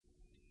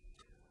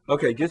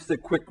Okay, just a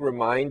quick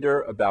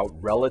reminder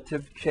about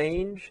relative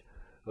change.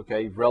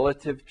 Okay,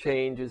 relative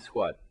change is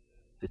what?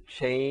 The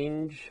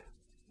change,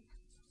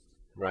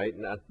 right?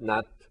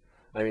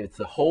 I mean, it's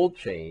the whole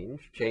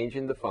change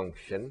in the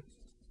function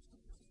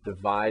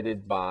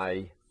divided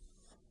by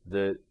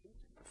the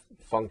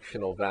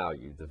functional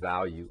value, the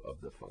value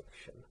of the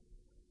function.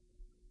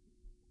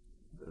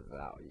 The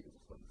value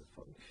of the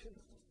function.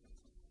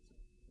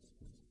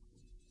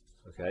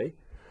 Okay,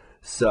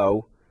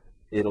 so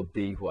it'll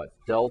be what?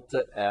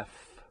 Delta f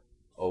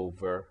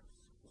over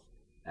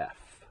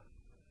f.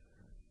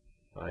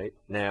 Right?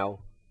 Now,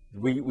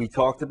 we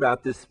talked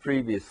about this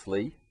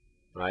previously,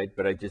 right?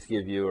 But I just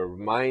give you a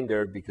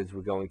reminder because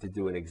we're going to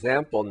do an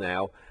example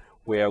now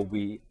where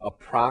we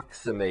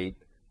approximate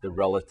the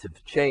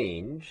relative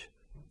change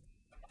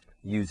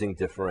using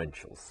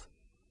differentials.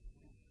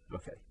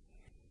 Okay.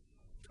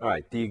 All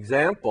right, the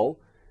example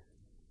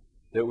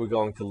that we're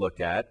going to look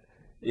at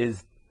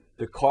is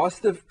the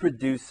cost of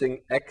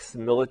producing X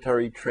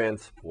military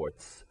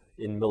transports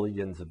in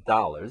millions of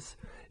dollars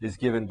is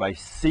given by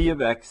C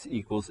of X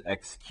equals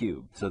X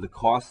cubed. So the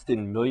cost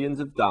in millions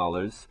of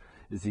dollars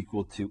is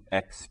equal to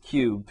X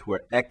cubed,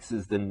 where X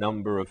is the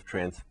number of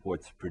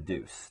transports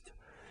produced.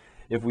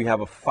 If we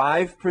have a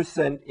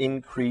 5%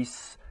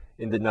 increase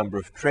in the number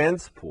of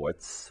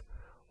transports,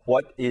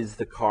 what is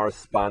the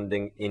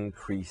corresponding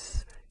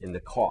increase in the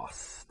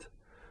cost?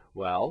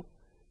 Well,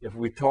 if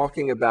we're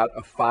talking about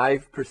a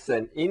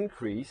 5%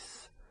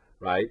 increase,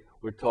 right,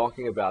 we're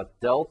talking about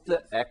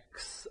delta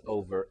x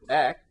over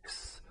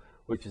x,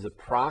 which is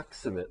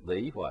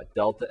approximately what?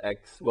 Delta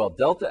x, well,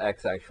 delta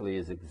x actually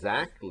is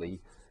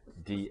exactly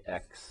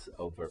dx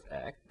over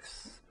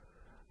x,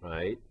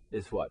 right,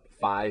 is what?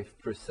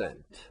 5%,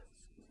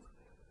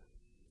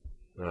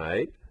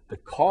 right? The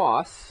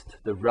cost,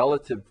 the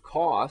relative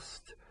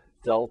cost,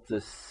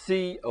 delta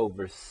c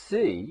over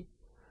c,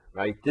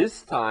 right,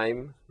 this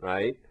time,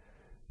 right,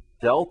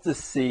 delta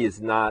c is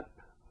not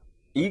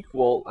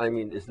equal,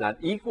 is not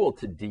equal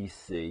to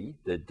dc,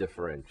 the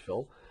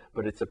differential,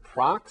 but it's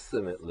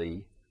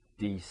approximately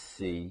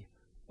dc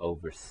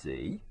over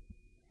c,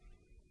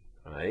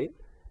 right?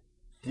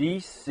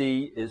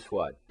 dc is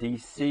what?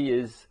 dc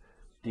is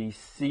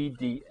dc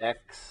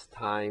dx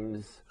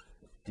times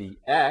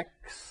dx,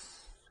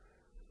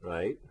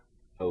 right,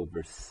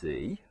 over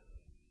c,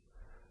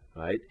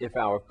 right? If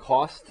our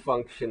cost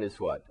function is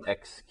what?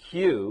 X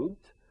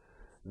cubed,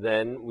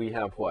 then we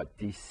have what?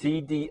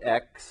 dc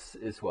dx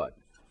is what?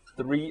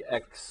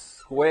 3x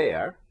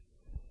squared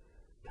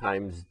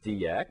times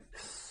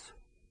dx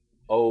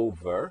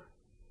over,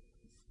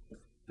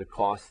 the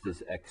cost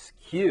is x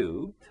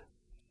cubed,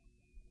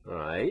 all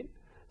right?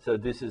 So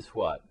this is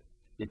what?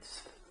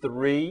 It's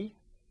 3,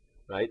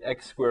 right?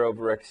 X squared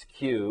over x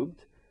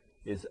cubed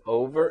is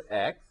over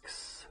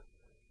x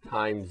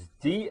times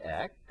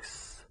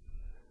dx,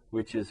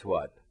 which is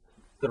what?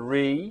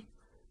 3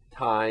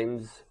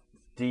 times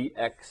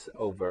dx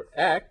over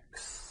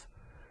x,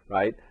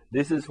 right?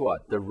 This is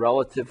what? The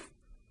relative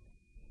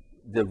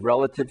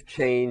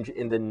change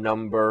in the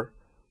number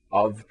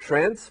of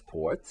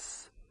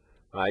transports,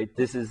 right?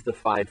 This is the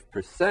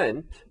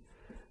 5%.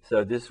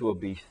 So this will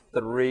be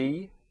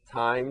 3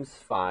 times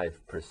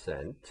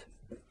 5%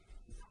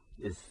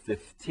 is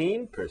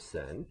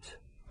 15%.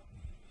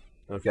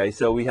 Okay,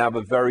 so we have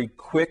a very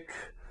quick,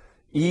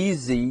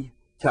 easy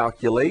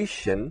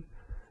calculation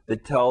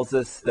that tells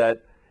us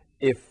that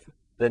if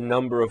the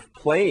number of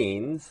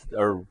planes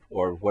or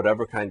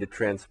whatever kind of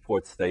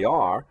transports they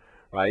are,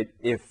 right,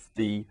 if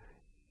the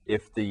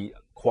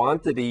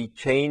quantity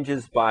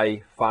changes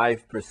by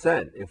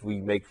 5%, if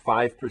we make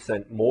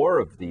 5% more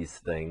of these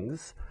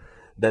things,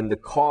 then the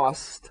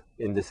cost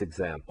in this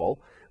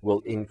example will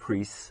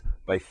increase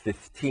by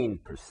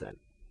 15%,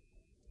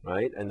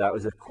 right? And that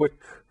was a quick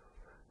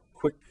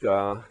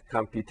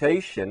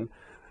computation.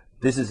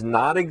 This is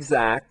not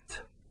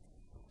exact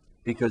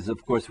because,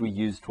 of course, we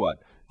used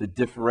what? The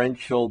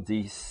differential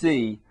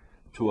dc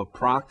to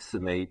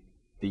approximate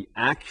the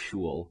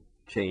actual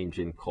change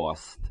in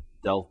cost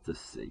delta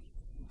c.